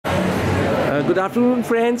Good afternoon,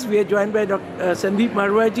 friends. We are joined by Dr. Sandeep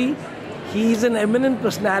Marwah ji. He is an eminent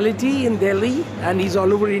personality in Delhi and he's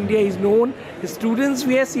all over India. He's known. His students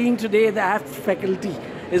we are seeing today, the AAFT faculty,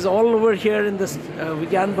 is all over here in this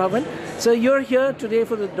Vigyan Bhavan. So you're here today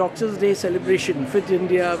for the Doctors' Day celebration, Fit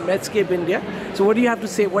India, Medscape India. So what do you have to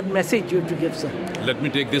say? What message you have to give, sir? Let me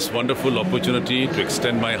take this wonderful opportunity to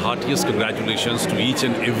extend my heartiest congratulations to each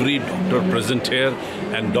and every doctor present here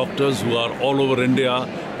and doctors who are all over India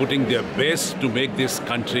putting their best to make this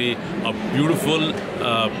country a beautiful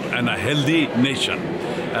and a healthy nation.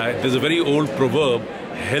 There's a very old proverb,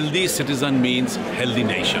 healthy citizen means healthy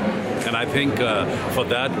nation. And I think for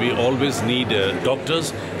that we always need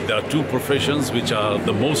doctors. There are two professions which are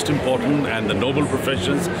the most important and the noble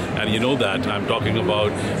professions, and you know that I'm talking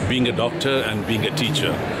about being a doctor and being a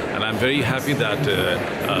teacher. And I'm very happy that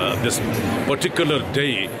this particular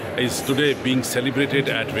day is today being celebrated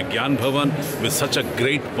at Vigyan Bhavan with such a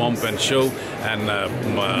great pomp and show. And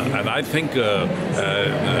I think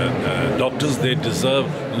doctors, they deserve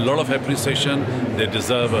a lot of appreciation. They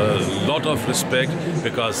deserve a lot of respect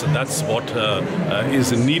because that's what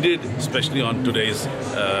is needed, especially on today's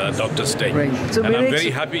Doctor's Day. Right. So and I'm very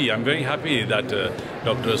happy that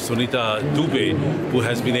Dr. Sunita Dubey, who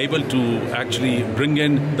has been able to actually bring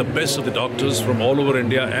in the best of the doctors from all over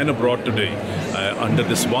India and abroad today under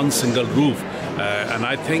this one single roof. And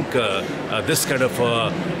I think this kind of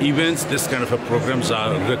events, this kind of programs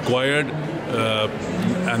are required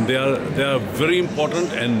and they are very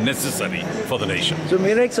important and necessary for the nation. So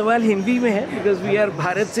मेरा एक सवाल हिंदी में है because we are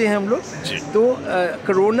Bharat से हम लोग तो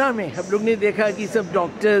corona में हम लोग ने देखा कि सब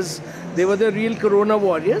doctors they were the real corona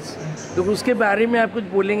warriors. तो उसके बारे में आप कुछ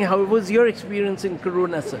बोलेंगे? How was your experience in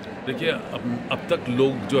corona, sir? देखिए अब तक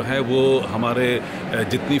लोग जो है वो हमारे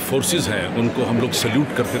जितनी फोर्सेस हैं उनको हम लोग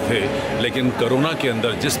सैल्यूट करते थे, लेकिन कोरोना के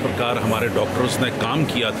अंदर जिस प्रकार हमारे डॉक्टर्स ने काम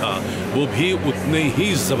किया था वो भी उतने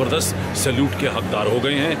ही ज़बरदस्त सैल्यूट के हकदार हो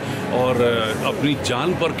गए हैं और अपनी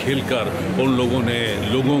जान पर खेलकर उन लोगों ने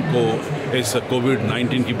लोगों को इस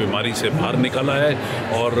कोविड-19 की बीमारी से बाहर निकाला है।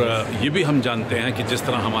 और ये भी हम जानते हैं कि जिस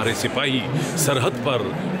तरह हमारे सिपाही सरहद पर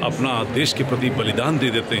अपना देश के प्रति बलिदान दे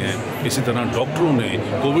देते हैं, इसी तरह डॉक्टरों ने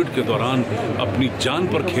कोविड के दौरान अपनी जान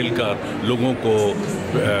पर खेलकर लोगों को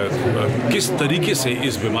किस तरीके से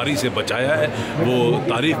इस बीमारी से बचाया है, वो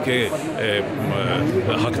तारीफ के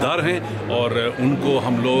हकदार हैं और उनको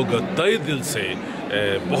हम लोग तहे दिल से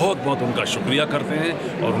बहुत बहुत उनका शुक्रिया करते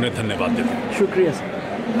हैं और उन्हें धन्यवाद देते हैं। शुक्रिया सर।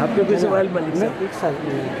 आपके कोई सवाल मलिक सर?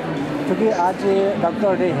 क्योंकि आज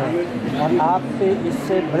डॉक्टर डे है और आप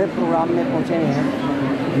इससे बड़े प्रोग्राम में पहुंचे हैं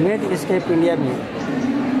मेडस्केप इंडिया में,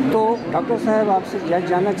 तो डॉक्टर साहब आपसे यह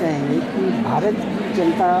जानना चाहेंगे कि भारत की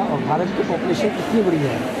जनता और भारत की पॉपुलेशन कितनी बड़ी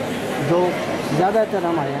है, जो ज़्यादातर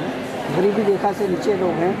हमारे यहाँ गरीबी रेखा से नीचे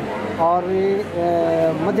लोग हैं और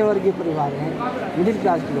मध्यवर्गीय परिवार हैं, मिडिल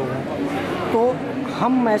क्लास के लोग हैं, तो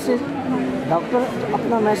हम मैसेज डॉक्टर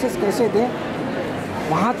अपना मैसेज कैसे दें,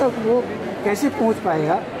 वहाँ तक वो कैसे पहुँच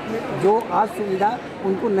पाएगा जो आज सुविधा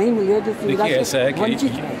उनको नहीं मिली है, जो सुविधा ऐसा है कि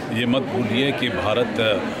ये मत भूलिए कि भारत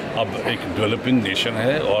अब एक डेवलपिंग नेशन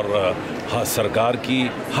है और सरकार की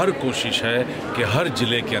हर कोशिश है कि हर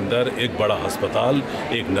ज़िले के अंदर एक बड़ा अस्पताल,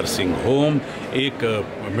 एक नर्सिंग होम, एक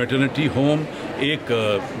मैटरनिटी होम, एक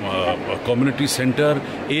कम्युनिटी सेंटर,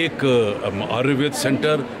 एक आयुर्वेद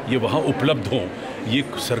सेंटर, ये वहाँ उपलब्ध हों। ये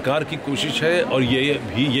सरकार की कोशिश है और ये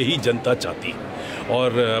भी यही जनता चाहती है।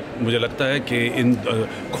 और मुझे लगता है कि इन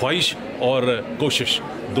ख्वाहिश और कोशिश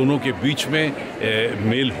दोनों के बीच में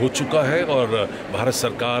मेल हो चुका है और भारत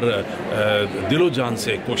सरकार दिलो जान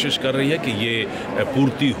से कोशिश कर रही है कि ये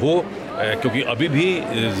पूर्ति हो, क्योंकि अभी भी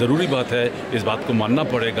ज़रूरी बात है, इस बात को मानना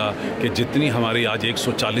पड़ेगा कि जितनी हमारी आज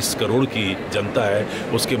 140 करोड़ की जनता है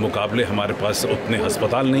उसके मुकाबले हमारे पास उतने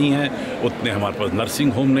अस्पताल नहीं हैं, उतने हमारे पास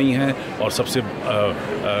नर्सिंग होम नहीं हैं और सबसे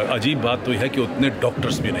अजीब बात तो यह है कि उतने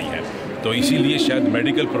डॉक्टर्स भी नहीं हैं। तो इसीलिए शायद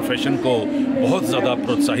मेडिकल प्रोफेशन को बहुत ज़्यादा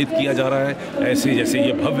प्रोत्साहित किया जा रहा है। ऐसे जैसे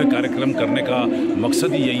ये भव्य कार्यक्रम करने का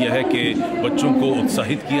मकसद ही यही है कि बच्चों को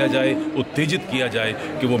उत्साहित किया जाए, उत्तेजित किया जाए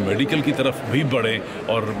कि वो मेडिकल की तरफ भी बढ़ें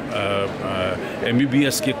और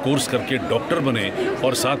MBBS के कोर्स करके डॉक्टर बने,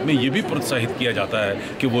 और साथ में ये भी प्रोत्साहित किया जाता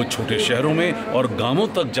है कि वो छोटे शहरों में और गाँवों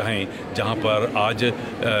तक जाएँ जहाँ पर आज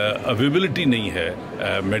अवेलेबिलिटी नहीं है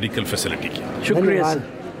मेडिकल फैसिलिटी की। शुक्रिया,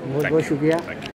 बहुत शुक्रिया।